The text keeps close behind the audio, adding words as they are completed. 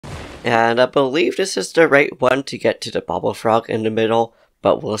And I believe this is the right one to get to the bobble frog in the middle,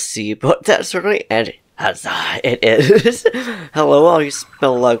 but we'll see. But that's certainly it is. Hello, all you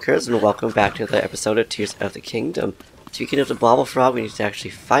spellunkers, and welcome back to the episode of Tears of the Kingdom. Speaking of the bobble frog, we need to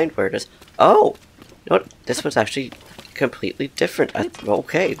actually find where it is. Oh! You know what? This one's actually completely different.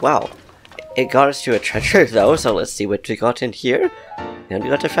 Okay, wow. It got us to a treasure, though, so let's see what we got in here. And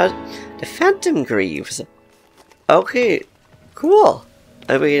we got the Phantom Greaves. Okay, cool.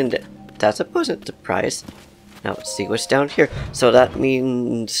 I mean, that's a pleasant surprise. Now let's see what's down here. So that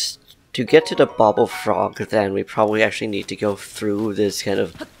means to get to the bobble frog, then we probably actually need to go through this kind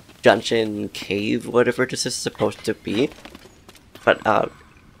of dungeon, cave, whatever this is supposed to be. But,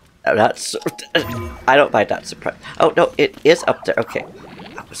 that's... I don't find that surprise. Oh, no, it is up there. Okay.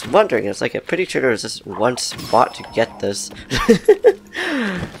 I was wondering, it's like, I'm pretty sure there was this one spot to get this.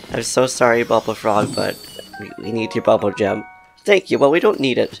 I'm so sorry, Bubble Frog, but we need your bubble gem. Thank you. Well, we don't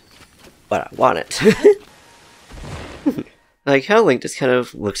need it, but I want it. Like how Link just kind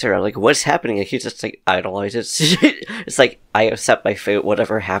of looks around, like, what's happening? And he's just like idolizes. It's like, I accept my fate,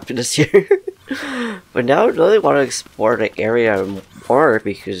 whatever happens here. But now I really want to explore the area more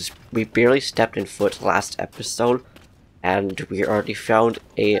because we barely stepped in foot last episode, and we already found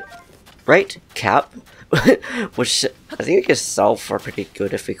a bright cap, which I think we can sell for pretty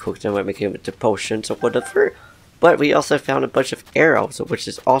good if we cook them and make them into potions or whatever. But we also found a bunch of arrows, which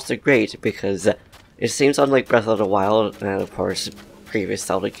is also great because it seems unlike Breath of the Wild and of course previous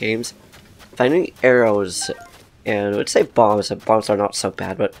Zelda games. Finding arrows, and I would say bombs, and bombs are not so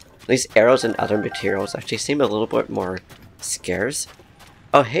bad, but these arrows and other materials actually seem a little bit more scarce.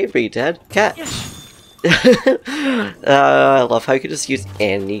 Oh hey Re-Dead Cat! I love how you can just use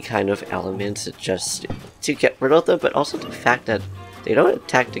any kind of element just to get rid of them, but also the fact that they don't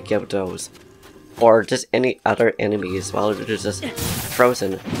attack the Gyarados or just any other enemies while they're just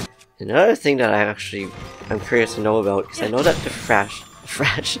frozen. Another thing that I'm curious to know about, because I know that the flash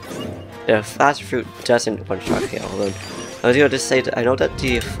fruit doesn't one-shot kill them. I was going to say that I know that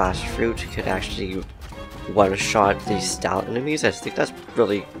the flash fruit could actually one-shot these style enemies. I think that's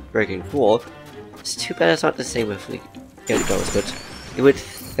really freaking cool. It's too bad it's not the same with the Gyarados, but you would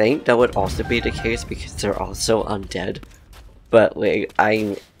think that would also be the case because they're also undead. But like,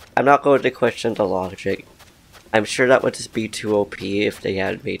 I'm not going to question the logic. I'm sure that would just be too OP if they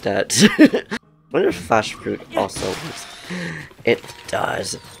had made that. I wonder if Flash Fruit also works. It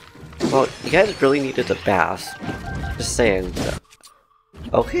does. Well, you guys really needed a bath. Just saying.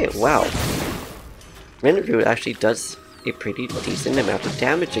 Okay, wow. Root actually does a pretty decent amount of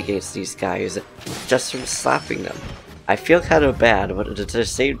damage against these guys just from slapping them. I feel kind of bad, but at the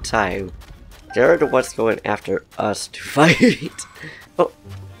same time, they're the ones going after us to fight. Oh,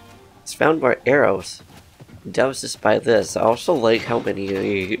 it's found more arrows. That was just by this. I also like how many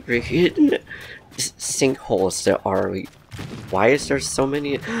sinkholes there are. Why is there so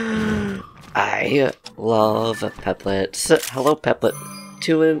many? I love Peplets. Hello, Peplet.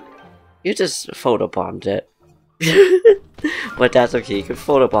 To him, you just photobombed it. But that's okay, you can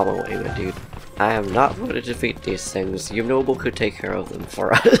photobomb away, my dude. I am not going to defeat these things. You noble could take care of them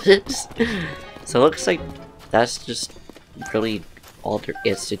for us. So it looks like that's just really all there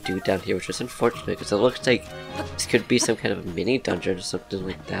is to do down here, which is unfortunate because it looks like this could be some kind of mini dungeon or something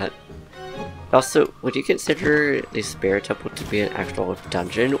like that. Also, would you consider the Spirit Temple to be an actual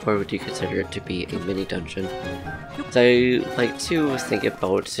dungeon, or would you consider it to be a mini dungeon? So I like to think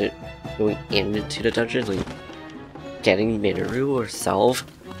about it going into the dungeon, like getting Minoru or Self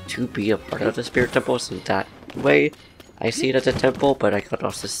to be a part of the Spirit Temple, so that way I see it as a temple, but I could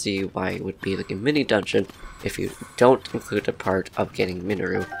also see why it would be like a mini dungeon if you don't include the part of getting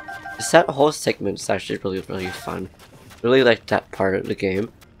Minoru. That whole segment is actually really fun. Really like that part of the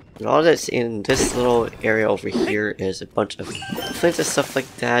game. And all that's in this little area over here is a bunch of things and stuff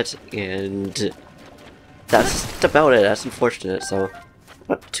like that, and that's just about it. That's unfortunate, so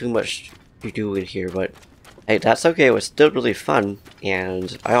not too much to do in here, but hey, that's okay. It was still really fun,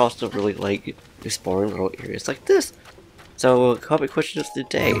 and I also really like exploring little areas like this. So, comment question of the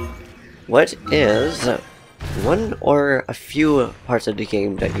day. What is one or a few parts of the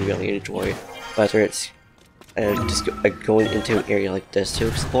game that you really enjoy? Whether it's just going into an area like this to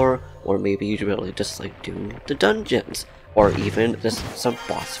explore, or maybe you really just like doing the dungeons, or even just some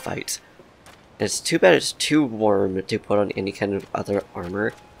boss fights. It's too bad it's too warm to put on any kind of other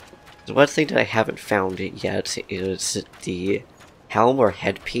armor. The one thing that I haven't found yet is the helm or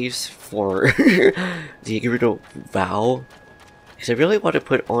headpiece for the Gerudo Vow. Because I really want to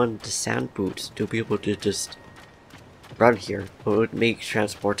put on the sand boots to be able to just run here. It would make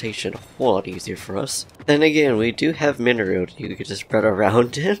transportation a whole lot easier for us. Then again, we do have mineral you could just run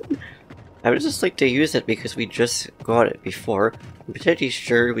around in. I would just like to use it because we just got it before. I'm pretty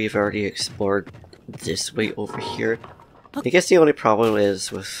sure we've already explored this way over here. I guess the only problem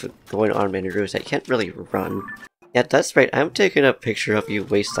is with going on mineral is I can't really run. Yeah, that's right, I'm taking a picture of you,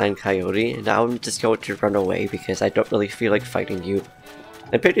 Wasteland Coyote, and now I'm just going to run away because I don't really feel like fighting you.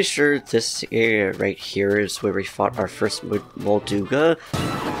 I'm pretty sure this area right here is where we fought our first Molduga.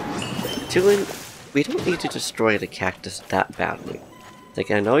 We don't need to destroy the cactus that badly. Like,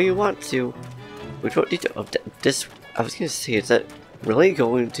 I know you want to. We don't need to. I was gonna say, is that really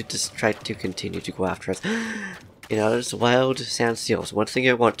going to just try to continue to go after us? You know, there's wild sand seals. One thing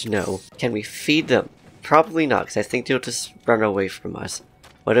I want to know: can we feed them? Probably not, because I think they'll just run away from us.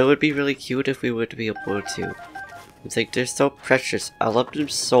 But it would be really cute if we would be able to. It's like they're so precious. I love them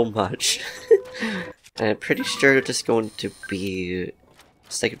so much. And I'm pretty sure they're just going to be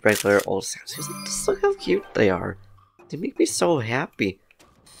just like regular old sand seals. Just look how cute they are. They make me so happy.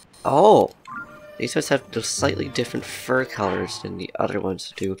 Oh, these ones have those slightly different fur colors than the other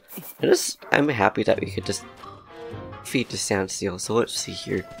ones do. I'm happy that we could just feed the sand seal. So let's see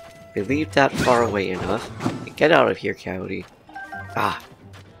here. We leave that far away enough. Get out of here, Coyote. Ah,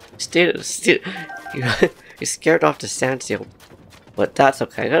 you scared off the sand seal. But that's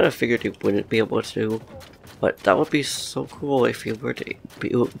okay. I kind of figured you wouldn't be able to. But that would be so cool if you were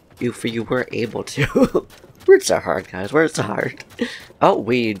able to. Words are hard, guys. Words are hard. Oh,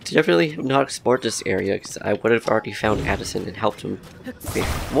 we definitely have not explored this area because I would have already found Addison and helped him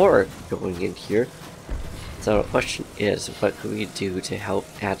before going in here. So the question is, what can we do to help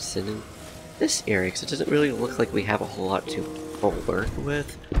Addison in this area? Because it doesn't really look like we have a whole lot to work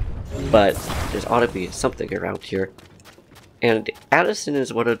with. But there's ought to be something around here. And Addison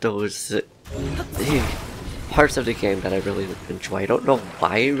is one of those parts of the game that I really enjoy. I don't know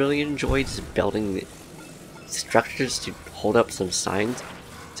why I really enjoy just building structures to hold up some signs.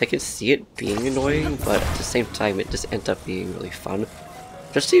 So I can see it being annoying, but at the same time it just ends up being really fun.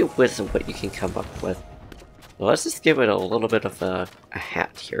 Just see with what you can come up with. Well, let's just give it a little bit of a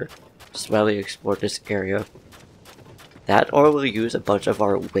hat here, just while we explore this area. That, or we'll use a bunch of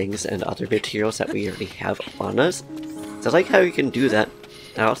our wings and other materials that we already have on us. So I like how you can do that.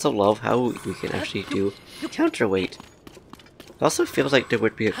 I also love how we can actually do counterweight. It also feels like there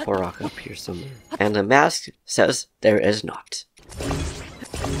would be a Korok up here somewhere. And the mask says there is not.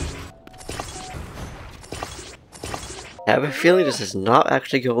 I have a feeling this is not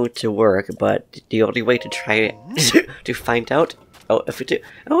actually going to work, but the only way to try it to find out. Oh, if it do.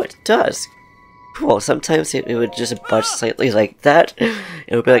 Oh, it does. Cool. Sometimes it would just budge slightly like that.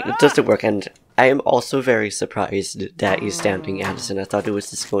 It would be like, it doesn't work. And I am also very surprised that he's standing Addison. I thought it was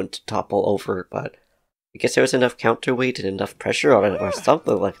just going to topple over, but I guess there was enough counterweight and enough pressure on it or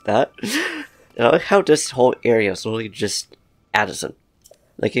something like that. I like how this whole area is really just Addison.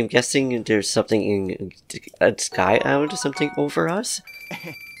 Like, I'm guessing there's something in a sky island or something over us.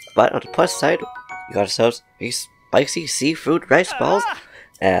 But on the plus side, we got ourselves a spicy seafood rice balls.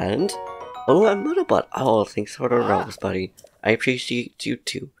 And, oh, a Mudabot. Oh, thanks for the rose, buddy. I appreciate you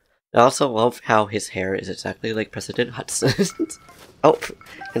too. I also love how his hair is exactly like President Hudson's. Oh,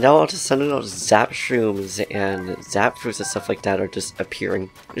 and now all of a sudden those zap shrooms and zap fruits and stuff like that are just appearing.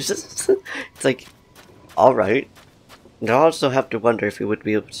 It's just, it's like, alright. And I also have to wonder if we would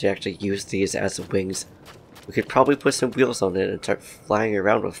be able to actually use these as wings. We could probably put some wheels on it and start flying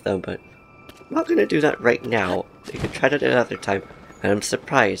around with them, but I'm not going to do that right now. We could try that another time. And I'm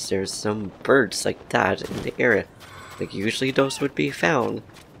surprised there's some birds like that in the area. Like, usually those would be found in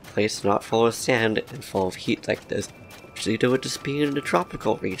a place not full of sand and full of heat like this. Usually they would just be in the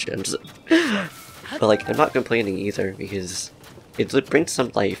tropical regions. But like, I'm not complaining either, because it brings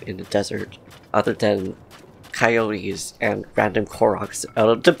some life in the desert, other than coyotes and random Koroks out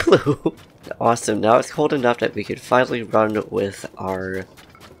of the blue. Awesome, now it's cold enough that we could finally run with our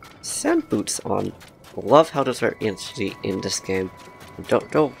sand boots on. Love how those are actually in this game.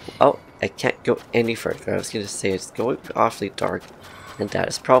 Don't go. Oh, I can't go any further. I was gonna say it's going awfully dark, and that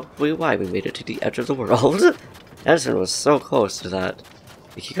is probably why we made it to the edge of the world. Edison was so close to that.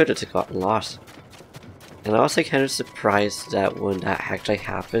 He could have gotten lost. And I'm also kind of surprised that when that actually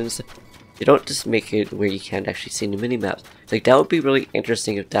happens, you don't just make it where you can't actually see the minimaps. Like, that would be really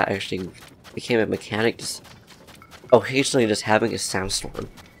interesting if that actually became a mechanic, just occasionally just having a sandstorm.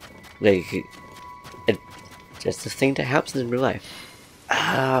 Like, just the thing that happens in real life.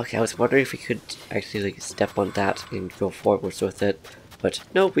 Ah, okay, I was wondering if we could actually like step on that and go forwards with it, but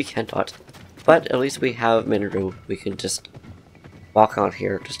no, we cannot. But at least we have mineral we can just walk on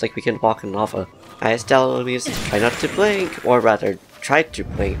here, just like we can walk in lava. ISL enemies, try not to blink, or rather, try to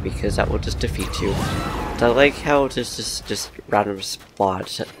blink because that will just defeat you. I like how there's just random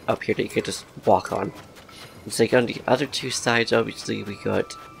spots up here that you can just walk on. It's like on the other two sides, obviously we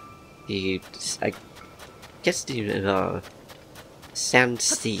got the, I guess the sand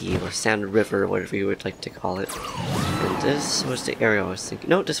sea or sand river, whatever you would like to call it. And this was the area I was thinking.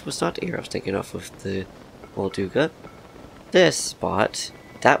 No, this was not the area I was thinking of with the Molduga. This spot,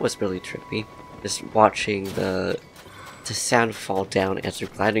 that was really trippy. Just watching the sand fall down as you're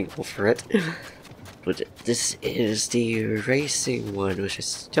gliding over it. But this is the racing one, which I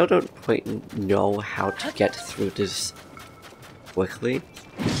still don't quite know how to get through this quickly.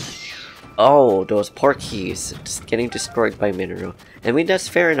 Oh, those porkies just getting destroyed by Mineral. I mean, that's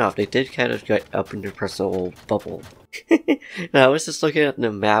fair enough. They did kind of get up in their personal bubble. Now, I was just looking at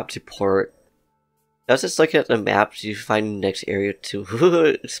the map to port. I was just looking at the map to find the next area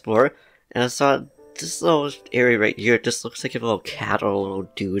to explore, and I saw this little area right here. It just looks like a little cat or a little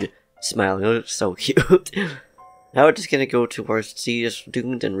dude smiling. It looks so cute. Now we're just gonna go towards these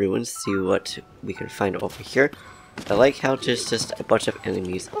doomed and ruins, see what we can find over here. I like how there's just a bunch of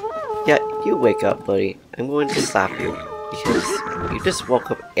enemies. Yeah, you wake up, buddy. I'm going to slap you because you just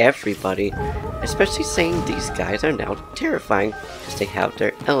woke up everybody, especially saying these guys are now terrifying because they have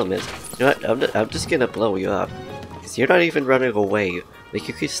their elements. You know what? I'm just gonna blow you up because you're not even running away. Like,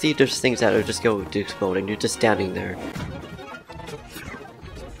 you can see there's things that are just going to explode and you're just standing there.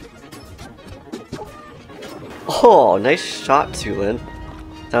 Oh, nice shot, Tulin.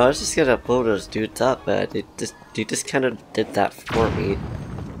 So I was just gonna blow those dudes up, but they just kind of did that for me.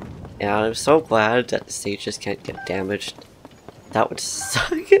 And I'm so glad that the stage just can't get damaged. That would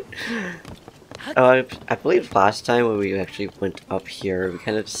suck. Oh, I believe last time when we actually went up here, we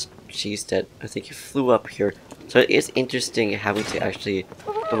kind of just cheesed it. I think you flew up here. So it is interesting having to actually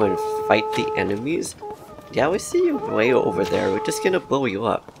go and fight the enemies. Yeah, we see you way over there. We're just gonna blow you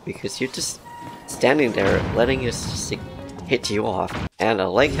up because you're just standing there letting us just hit you off. And I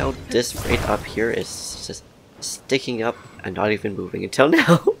like how this right up here is just sticking up and not even moving until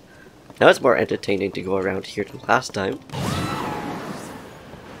now. Now it's more entertaining to go around here than last time.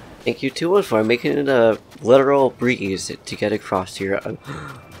 Thank you to for making it a literal breeze to get across here.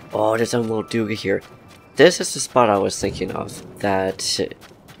 Oh, there's a Molduga here. This is the spot I was thinking of. That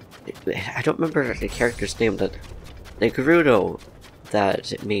I don't remember the character's name. That the Gerudo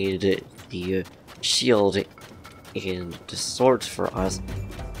that made the shield and the swords for us.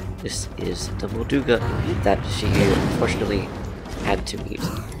 This is the Molduga that she unfortunately had to meet.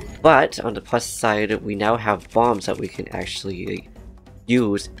 But on the plus side, we now have bombs that we can actually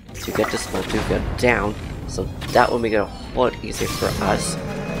use to get this Molduga down. So that will make it a whole lot easier for us.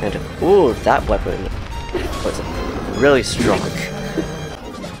 And ooh, that weapon was really strong.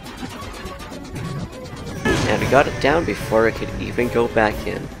 And we got it down before it could even go back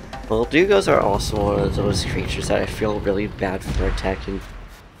in. Moldugas are also one of those creatures that I feel really bad for attacking.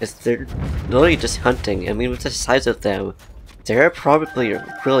 Because they're literally just hunting. I mean, with the size of them, they're probably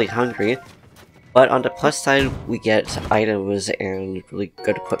really hungry. But on the plus side, we get items and really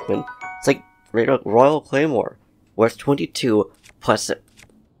good equipment. It's like Royal Claymore, worth 22 plus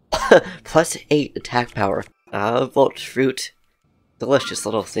plus 8 attack power. Volt fruit, delicious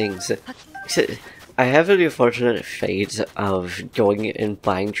little things. I have the unfortunate fate of going and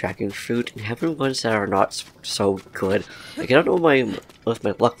buying dragon fruit and having ones that are not so good. Like, I don't know my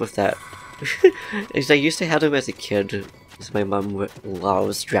luck with that. Because I used to have them as a kid, because my mom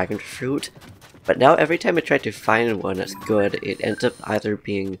loves dragon fruit. But now every time I try to find one that's good, it ends up either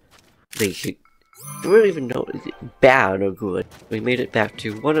being, like, I don't even know, bad or good. We made it back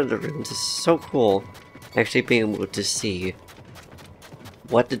to one of the rooms. It's so cool actually being able to see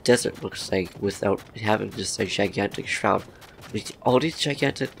what the desert looks like without having just a gigantic shroud. All these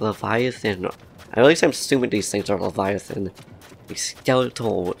gigantic leviathan, at least I'm assuming these things are leviathan, like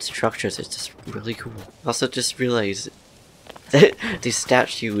skeletal structures. It's just really cool. I also just realized that these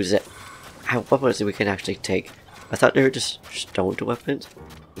statues have weapons that we can actually take. I thought they were just stoned weapons.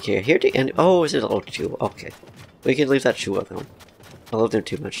 Okay, here the end. Oh, is it a little chew? Okay, we can leave that chew alone. I love them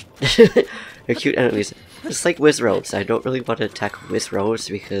too much. They're cute enemies. It's like Wizroads. I don't really want to attack Wizroads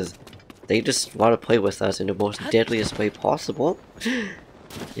because they just want to play with us in the most deadliest way possible.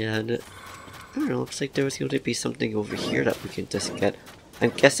 And I don't know, looks like there was going to be something over here that we can just get.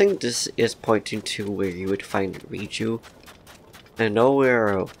 I'm guessing this is pointing to where you would find Riju. I know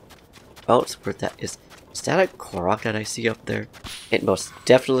where else where that is. Is that a Korok that I see up there? It most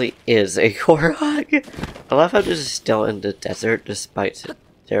definitely is a Korok. I love how this is still in the desert despite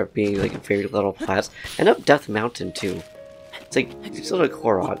there being like very little plants. And up Death Mountain too. It's like these little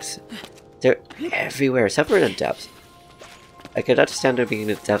Koroks. They're everywhere, except for the depths. I could understand them being in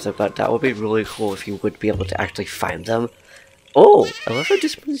the depths, but that would be really cool if you would be able to actually find them. Oh, I love how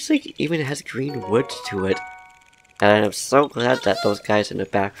this place like even has green wood to it. And I'm so glad that those guys in the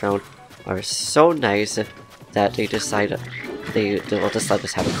background are so nice that they decide they'll just let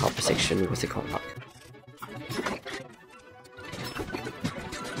us have a conversation with the Korok.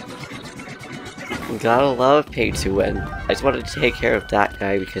 Gotta love pay to win. I just wanted to take care of that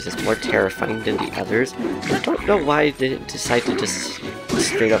guy because it's more terrifying than the others. I don't know why they didn't decide to just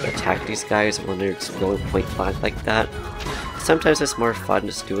straight up attack these guys when they're just going point blank like that. Sometimes it's more fun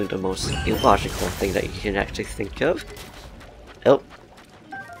just doing the most illogical thing that you can actually think of. Oh.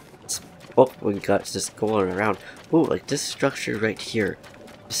 Oh, we got just going around. Ooh, like this structure right here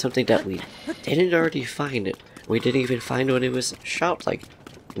is something that we didn't already find it. We didn't even find when it was shot. Like,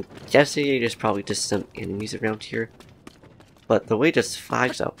 I'm guessing there's probably just some enemies around here. But the way there's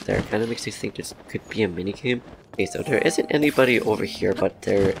flags up there kind of makes you think this could be a minigame. Okay, so there isn't anybody over here, but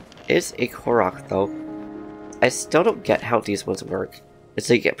there is a Korok though. I still don't get how these ones work. It's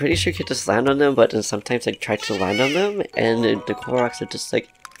like, I'm pretty sure you can just land on them, but then sometimes I try to land on them, and the Koroks are just like,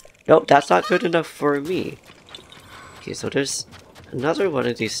 nope, that's not good enough for me. Okay, so there's another one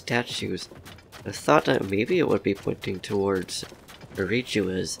of these statues. I thought that maybe it would be pointing towards where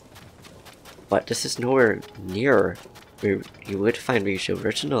Riju is, but this is nowhere near where you would find Riju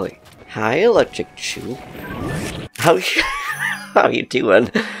originally. Hi, Electric Chew. How you doing?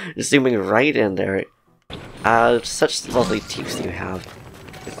 Zooming right in there. Such lovely teeth you have.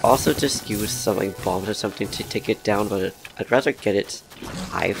 I've also just used some like bombs or something to take it down, but I'd rather get it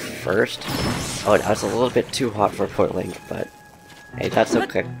high first. Oh, that was a little bit too hot for Portland, but hey, that's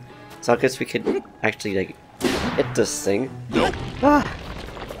okay. So I guess we could actually like hit this thing. Ah,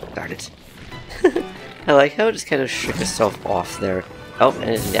 darn it. I like how it just kind of shook itself off there. Oh,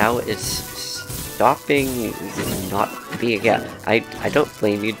 and now it's stopping not being. Yeah, I don't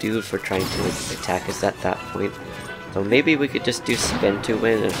blame you, dude, for trying to attack us at that point. So maybe we could just do spin to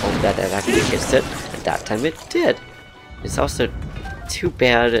win and hope that it actually hits it. And that time it did. It's also too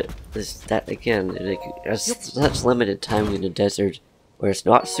bad that again, there's such limited time in the desert where it's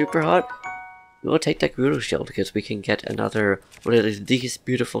not super hot. We'll take that Gerudo shield because we can get another one of these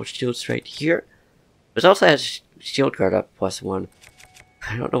beautiful shields right here. It also has shield guard up +1.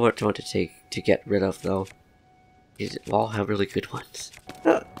 I don't know what one to take to get rid of though. These all have really good ones.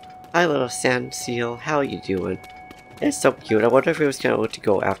 Oh, hi little sand seal, how are you doing? It's so cute. I wonder if it was going to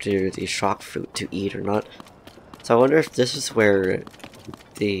go after the shock fruit to eat or not. So I wonder if this is where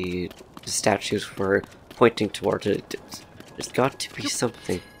the statues were pointing towards it. There's got to be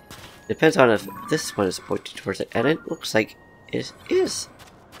something. Depends on if this one is pointing towards it, and it looks like it is.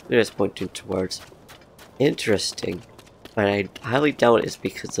 It is pointing towards. Interesting. But I highly doubt it's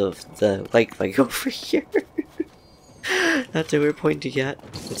because of the like over here. That they were pointing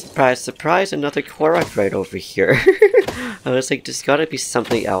at. Surprise, surprise, another Korok right over here. I was like, there's gotta be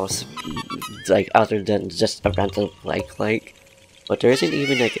something else, like, other than just a random like. But there isn't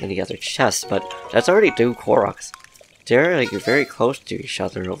even, like, any other chests, but that's already 2 Koroks. They're, like, very close to each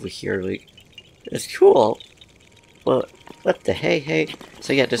other over here, like, it's cool. Well, what the hey?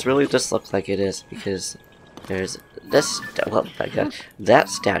 So yeah, this really just looks like it is, because there's this, well, like that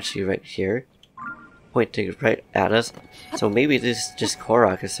statue right here, pointing right at us. So maybe this just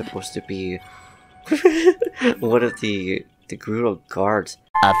Korok is supposed to be one of the Gerudo guards.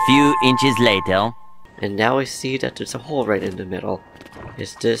 A few inches later. And now I see that there's a hole right in the middle.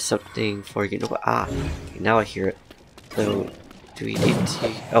 Is this something for, you know what? Ah, now I hear it. So, do we need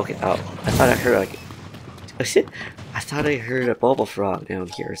to... Okay, oh, I thought I heard like... I thought I heard a bubble frog down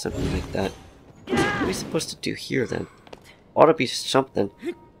here or something like that. What are we supposed to do here then? Ought to be something.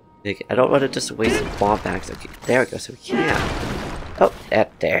 Like, I don't want to just waste bomb bags. Okay, there we go, so we can. Oh,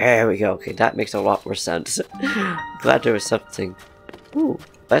 there we go. Okay, that makes a lot more sense. Glad there was something. Ooh,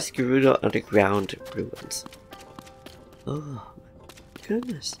 West Gerudo Underground Ruins. Oh, my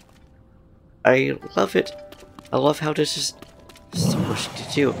goodness. I love it. I love how there's just so much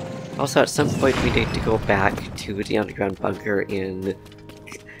to do. Also, at some point, we need to go back to the underground bunker in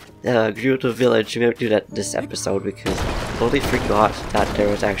the Gerudo village. We won't do that this episode because I totally forgot that there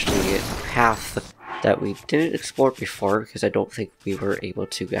was actually a path that we didn't explore before because I don't think we were able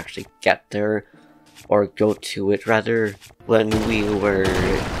to actually get there or go to it, rather, when we were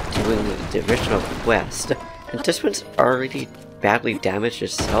doing the original quest. And this one's already badly damaged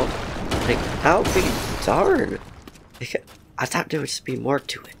itself. Like, how big darn? Like, I thought there would just be more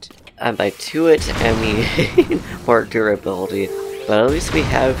to it. And by to it, I mean more durability. But at least we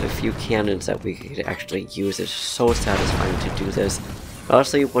have a few cannons that we could actually use. It's so satisfying to do this.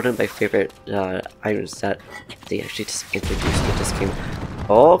 Honestly, one of my favorite items that they actually just introduced in this game.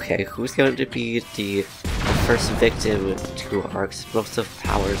 Okay, who's going to be the first victim to our explosive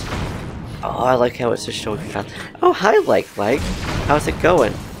powers? Oh, I like how it's just showing fast. Oh, hi, Like. How's it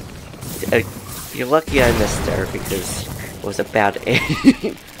going? You're lucky I missed there because it was a bad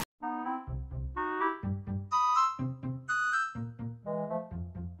aim.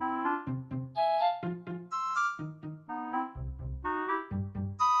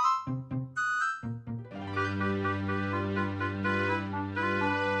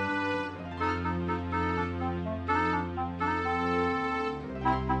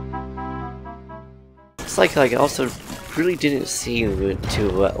 It's like I also really didn't seem to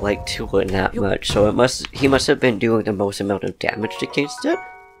like Tulin that much, so he must have been doing the most amount of damage against it.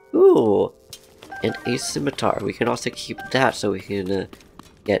 Ooh, and a scimitar. We can also keep that so we can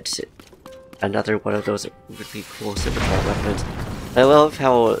get another one of those really cool scimitar weapons. I love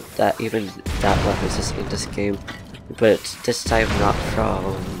how that even that weapon is in this game, but this time not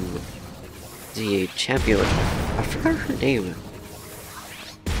from the champion. I forgot her name.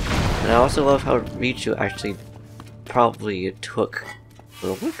 And I also love how Richu actually probably took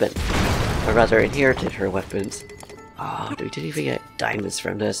her weapon, or rather inherited her weapons. Oh, we didn't even get diamonds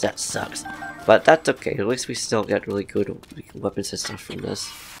from this, that sucks. But that's okay, at least we still get really good weapons and stuff from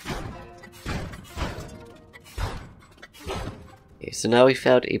this. Okay, so now we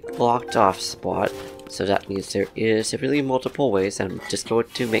found a blocked off spot, so that means there is really multiple ways. I'm just going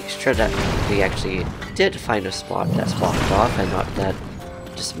to make sure that we actually did find a spot that's blocked off and not that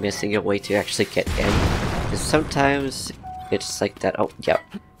just missing a way to actually get in. Because sometimes it's like that. Oh, yeah,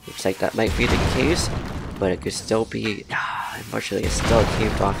 looks like that might be the case, but it could still be. Unfortunately, it's still a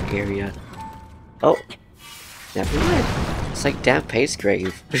caved off area. Oh, never mind. It's like damn Pace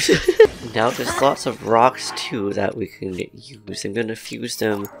Grave. Now there's lots of rocks too that we can use. I'm gonna fuse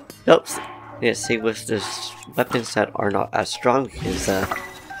them. Oops. Yeah, see, with the weapons that are not as strong, because I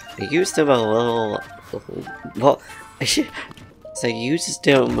used them a little. Well, so I used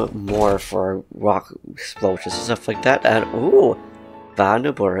them more for rock explosions and stuff like that. And ooh,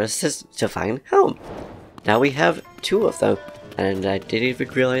 Vanabura's Divine Helm. Now we have two of them. And I didn't even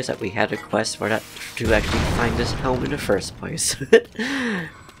realize that we had a quest for that to actually find this helm in the first place.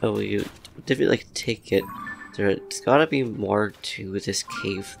 Oh, we didn't like take it. There's gotta be more to this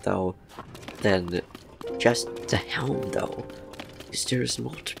cave though than just the helm though. Because there's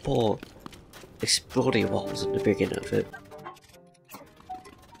multiple exploding walls in the beginning of it.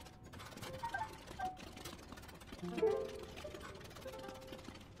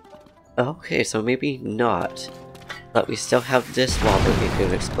 Okay, so maybe not. But we still have this wall that we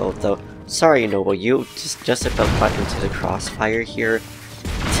can explode though. Sorry, Noble, you just about got into the crossfire here.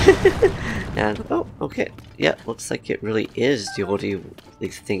 And, oh, okay. Yeah, looks like it really is the only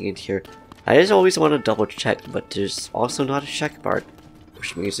thing in here. I just always want to double check, but there's also not a check bar.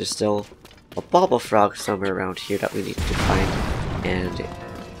 Which means there's still a bobble frog somewhere around here that we need to find. And,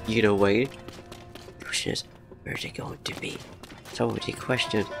 either way, the question is, where's it going to be? So many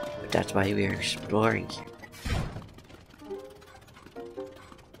questions, but that's why we are exploring here.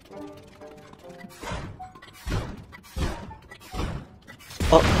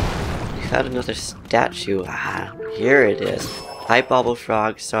 Oh, we found another statue. Ah, here it is. Hi, Bobble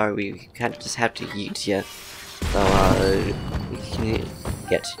Frog. Sorry, we kind of just have to eat you. So, we can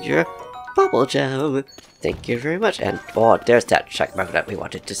get your Bubble Gem. Thank you very much. And, oh, there's that check mark that we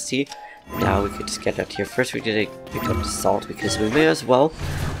wanted to see. Now we can just get out here. First, we did pick up the salt because we may as well.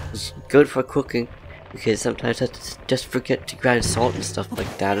 It's good for cooking. Because sometimes I just forget to grind salt and stuff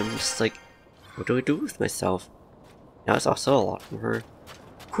like that. I'm just like, what do I do with myself? Now it's also a lot more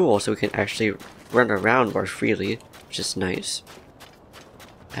cool, so we can actually run around more freely, which is nice.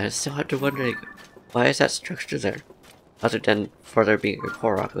 And I still have to wonder, like, why is that structure there? Other than for there being a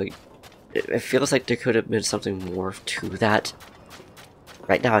core rock, like, it feels like there could have been something more to that.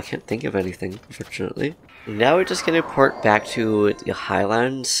 Right now I can't think of anything, unfortunately. Now we're just gonna port back to the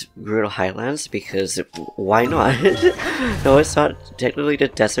Highlands, Brutal Highlands, because why not? No, it's not technically the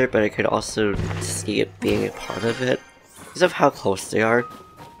desert, but I could also see it being a part of it, because of how close they are.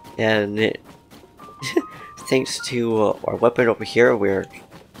 And thanks to our weapon over here, we're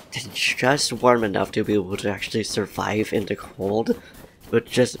just warm enough to be able to actually survive in the cold, but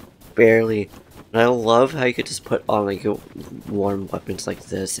just barely. And I love how you could just put on like warm weapons like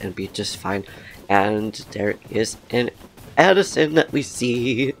this and be just fine. And there is an Addison that we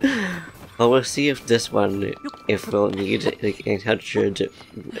see. Well, we'll see if this one, if we'll need like 800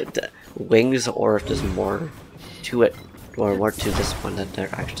 wings, or if there's more to it, or more to this one than there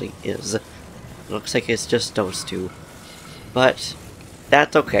actually is. It looks like it's just those two. But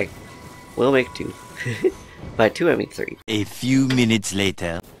That's okay. We'll make 2. By 2 I mean 3. A few minutes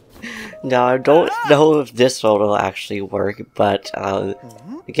later. Now I don't know if this one will actually work, but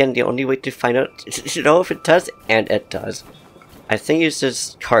again, the only way to find out to know if it does, and it does. I think it's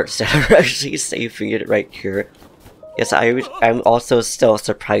just carts that are actually saving it right here. Yes, I'm also still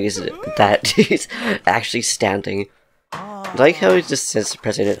surprised that he's actually standing. I like how it just says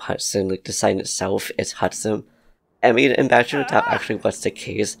President Hudson, like the sign itself is Hudson. I mean, imagine if that actually was the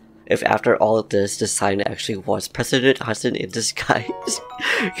case. If after all of this, the sign actually was President Hudson in disguise.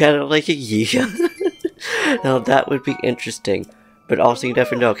 Kind of like a yeah. Now that would be interesting. But also you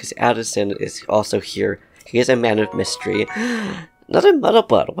never know, because Addison is also here. He is a man of mystery. Another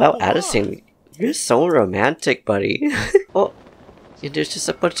Muddlebutt. Wow, Addison, you're so romantic, buddy. Oh, and there's just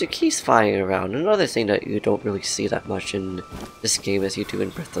a bunch of keys flying around. Another thing that you don't really see that much in this game as you do in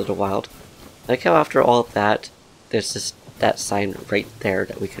Breath of the Wild. Like how after all of that, there's just that sign right there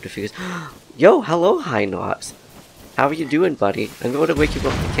that we could have used. Yo, hello, High Knots. How are you doing, buddy? I'm going to wake you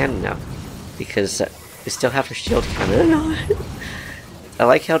up with the cannon now. Because we still have the shield cannon on. I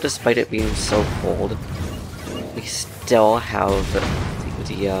like how despite it being so cold, we still have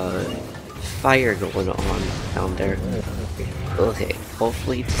the fire going on down there. Okay,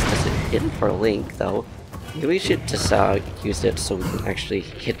 hopefully this doesn't hit for Link though. Maybe we should just use it so we can actually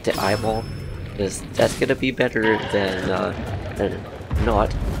hit the eyeball. Because that's gonna be better than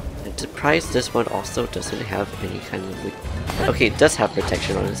not. I'm surprised this one also doesn't have any kind of... Okay, it does have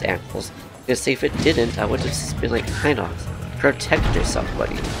protection on its ankles. Because if it didn't, I would have just been like, kind of, protect yourself,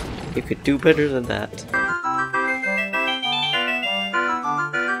 buddy. You could do better than that.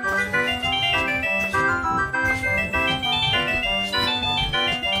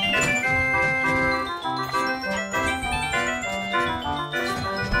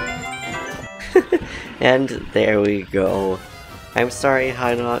 And there we go. I'm sorry,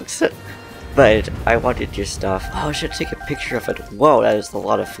 Hinox, but I wanted your stuff. Oh, I should take a picture of it. Whoa, that is a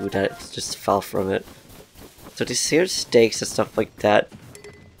lot of food that just fell from it. So these here steaks and stuff like that,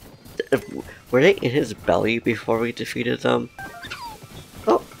 were they in his belly before we defeated them?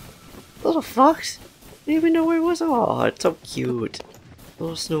 Oh, little fox. Didn't even know where it was. Oh, it's so cute.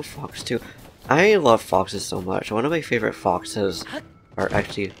 Little snow fox too. I love foxes so much. One of my favorite foxes are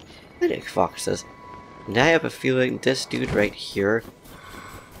actually Fennec foxes. And I have a feeling this dude right here,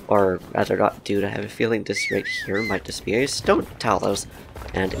 or rather not dude, I have a feeling this right here might just be a stone talus,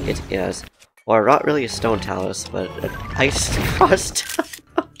 and it is. Or not really a stone talus, but an ice frost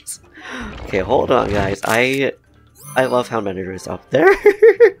talus. Okay, hold on guys, I love how Minotaur is up there.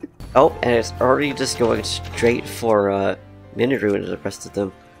 Oh, and it's already just going straight for Minotaur and the rest of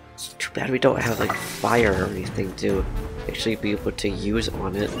them. It's too bad we don't have like fire or anything to actually be able to use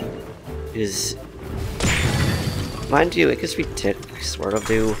on it. Mind you, I guess we did sort of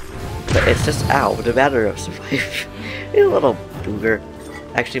do, but it's just out, a matter of survive. A little booger.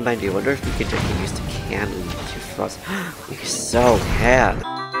 Actually, mind you, I wonder if we could actually use the cannon to frost. We so can.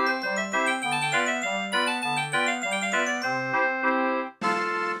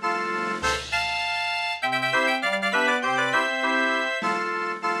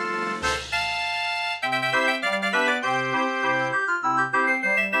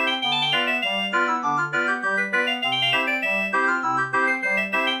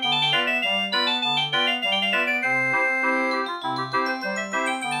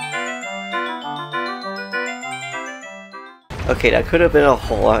 Okay, that could have been a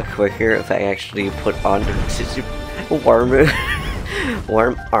whole lot quicker if I actually put on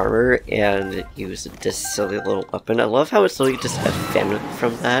warm armor and used this silly little weapon. I love how it's literally just a fin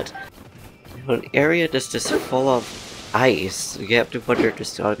from that. An area that's just full of ice. You have to wonder if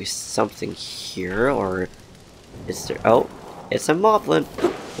there's gotta be something here, or is there? Oh, it's a moblin.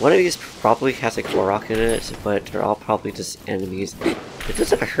 One of these probably has a Korok in it, but they're all probably just enemies. It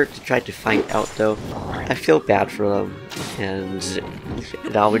doesn't hurt to try to find out though. I feel bad for them, and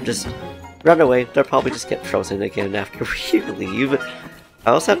now we just run away. They'll probably just get frozen again after we leave.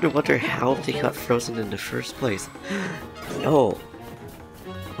 I also have to wonder how they got frozen in the first place. Oh,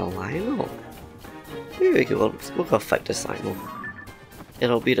 a Lionel. Maybe we'll go fight this Lionel.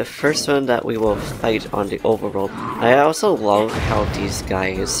 It'll be the first one that we will fight on the overworld. I also love how these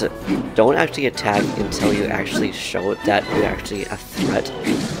guys don't actually attack until you actually show that you're actually a threat.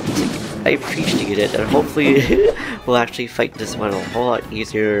 I appreciate it, and hopefully we'll actually fight this one a whole lot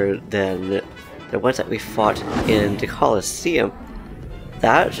easier than the ones that we fought in the Colosseum.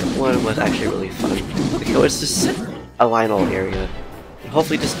 That one was actually really fun, because it's just a Lionel area.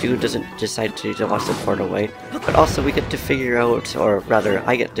 Hopefully this dude doesn't decide to launch the port away, but also we get to figure out, or rather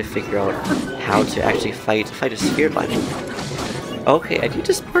I get to figure out how to actually fight a sphere Lionel. Okay, and you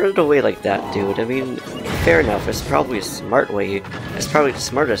just put it away like that, dude. I mean, fair enough. It's probably a smart way. It's probably the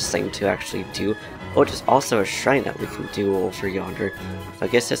smartest thing to actually do. Oh, there's also a shrine that we can do over yonder. I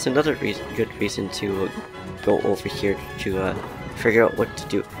guess that's another good reason to go over here to figure out what to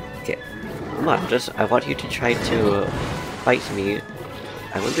do. Okay, come on, I want you to try to fight me.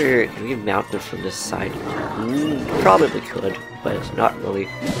 I wonder, can we mount it from this side? Probably could, but not really.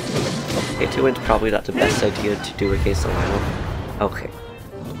 Okay, 2-wind's probably not the best idea to do against the Lionel. Okay.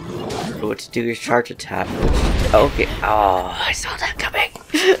 So let's do your charge attack. Okay. Oh, I saw that coming.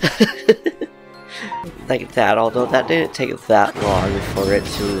 Like that, although that didn't take that long for it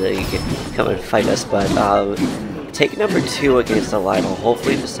to come and fight us, but take number 2 against the Lionel.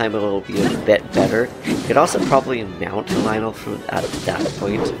 Hopefully this time it'll be a bit better. You could also probably mount the Lionel from at that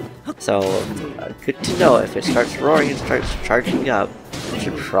point. So, good to know. If it starts roaring and starts charging up, it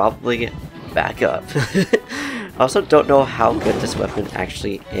should probably back up. I also don't know how good this weapon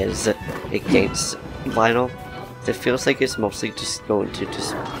actually is against Lionel. It feels like it's mostly just going to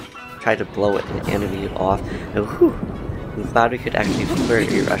just try to blow an enemy off. And whew, I'm glad we could actually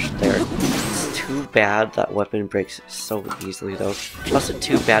further rush there. It's too bad that weapon breaks so easily though. Also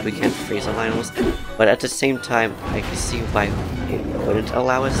too bad we can't freeze the Lionels, but at the same time I can see why it wouldn't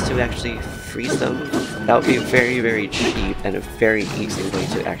allow us to actually freeze them. That would be very, very cheap and a very easy way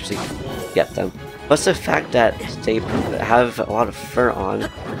to actually get them. Plus the fact that they have a lot of fur on,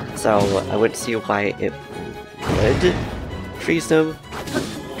 so I wouldn't see why it would freeze them.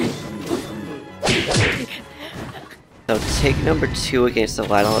 So take number 2 against the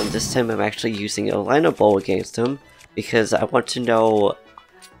Lionel, and this time I'm actually using a Lionel bow against him because I want to know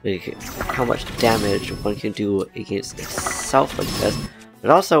how much damage one can do against itself like this.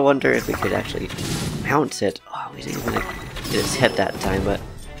 But also wonder if we could actually mount it. Oh, we didn't even get his head that time, but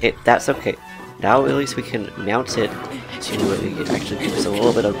that's okay. Now at least we can mount it to actually give us a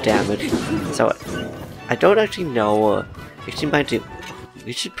little bit of damage. So I don't actually know. Actually, mind you,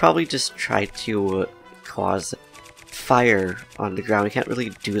 we should probably just try to cause fire on the ground. We can't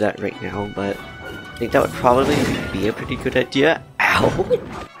really do that right now, but I think that would probably be a pretty good idea. Ow!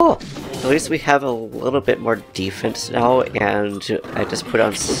 Oh, at least we have a little bit more defense now, and I just put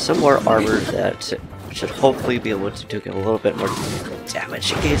on some more armor that should hopefully be able to do a little bit more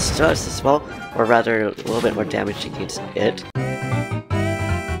damage against us as well, or rather a little bit more damage against it.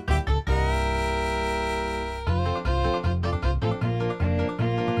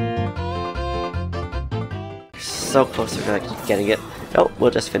 So close to getting it. Oh,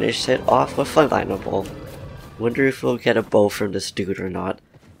 we'll just finish it off with a Lionel bow. Wonder if we'll get a bow from this dude or not.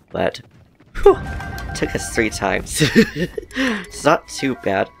 But, whew, took us 3 times. It's not too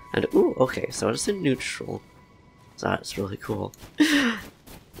bad. And, ooh, okay, so it's a neutral. So that's really cool.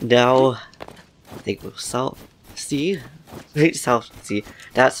 Now, I think we'll see.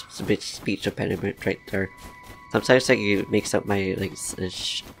 That's a bit speech impediment right there. Sometimes I mix up my, like,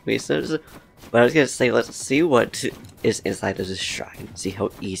 voices. But I was gonna say, let's see what is inside of this shrine. See how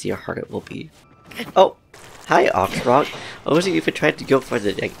easy or hard it will be. Oh, hi, Oxrock. I wasn't even trying to go for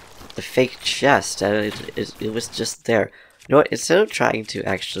the fake chest. It was just there. You know what? Instead of trying to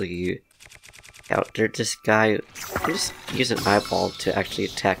actually counter this guy, I'll just use an eyeball to actually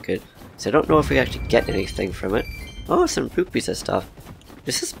attack it. So I don't know if we actually get anything from it. Oh, some rupees and stuff.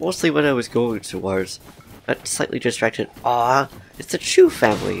 This is mostly what I was going towards. But slightly distracted. Aw, it's the Chew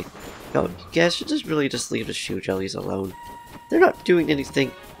family. No, you guys should just really just leave the shoe jellies alone. They're not doing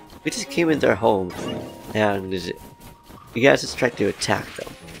anything. We just came in their home, and you guys just tried to attack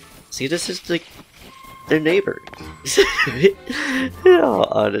them. See, this is like their neighbor.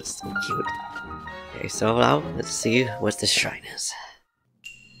 Oh, that's so cute. Okay, so now let's see what this shrine is.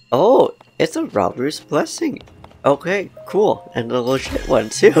 Oh, it's a robber's blessing. Okay, cool, and a legit one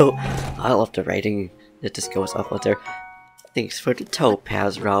too. I love the writing that just goes up with there. Thanks for the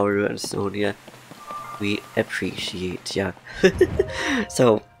topaz, Rauru and Sonia. We appreciate ya.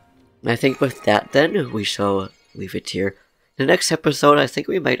 So, I think with that then, we shall leave it here. The next episode, I think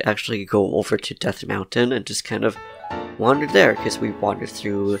we might actually go over to Death Mountain and just kind of wander there, because we wandered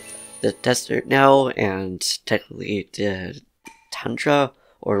through the desert now, and technically the tundra,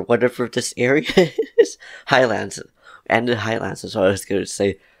 or whatever this area is. Highlands. And the Highlands is what I was going to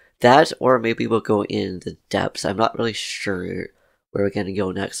say. That, or maybe we'll go in the depths. I'm not really sure where we're going to go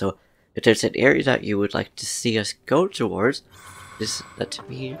next. So, if there's an area that you would like to see us go towards, just let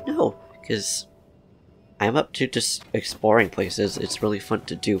me know. Because I'm up to just exploring places. It's really fun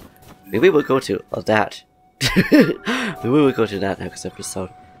to do. Maybe we'll go to that. Maybe we'll go to that next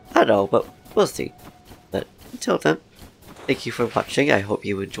episode. I don't know, but we'll see. But until then, thank you for watching. I hope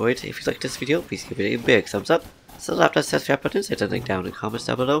you enjoyed. If you liked this video, please give it a big thumbs up. So slap that subscribe button, say something down in the comments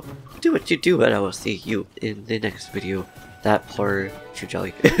down below. Do what you do, and I will see you in the next video. That poor shoe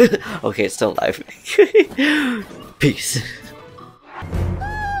jelly. Okay, it's still alive. Peace.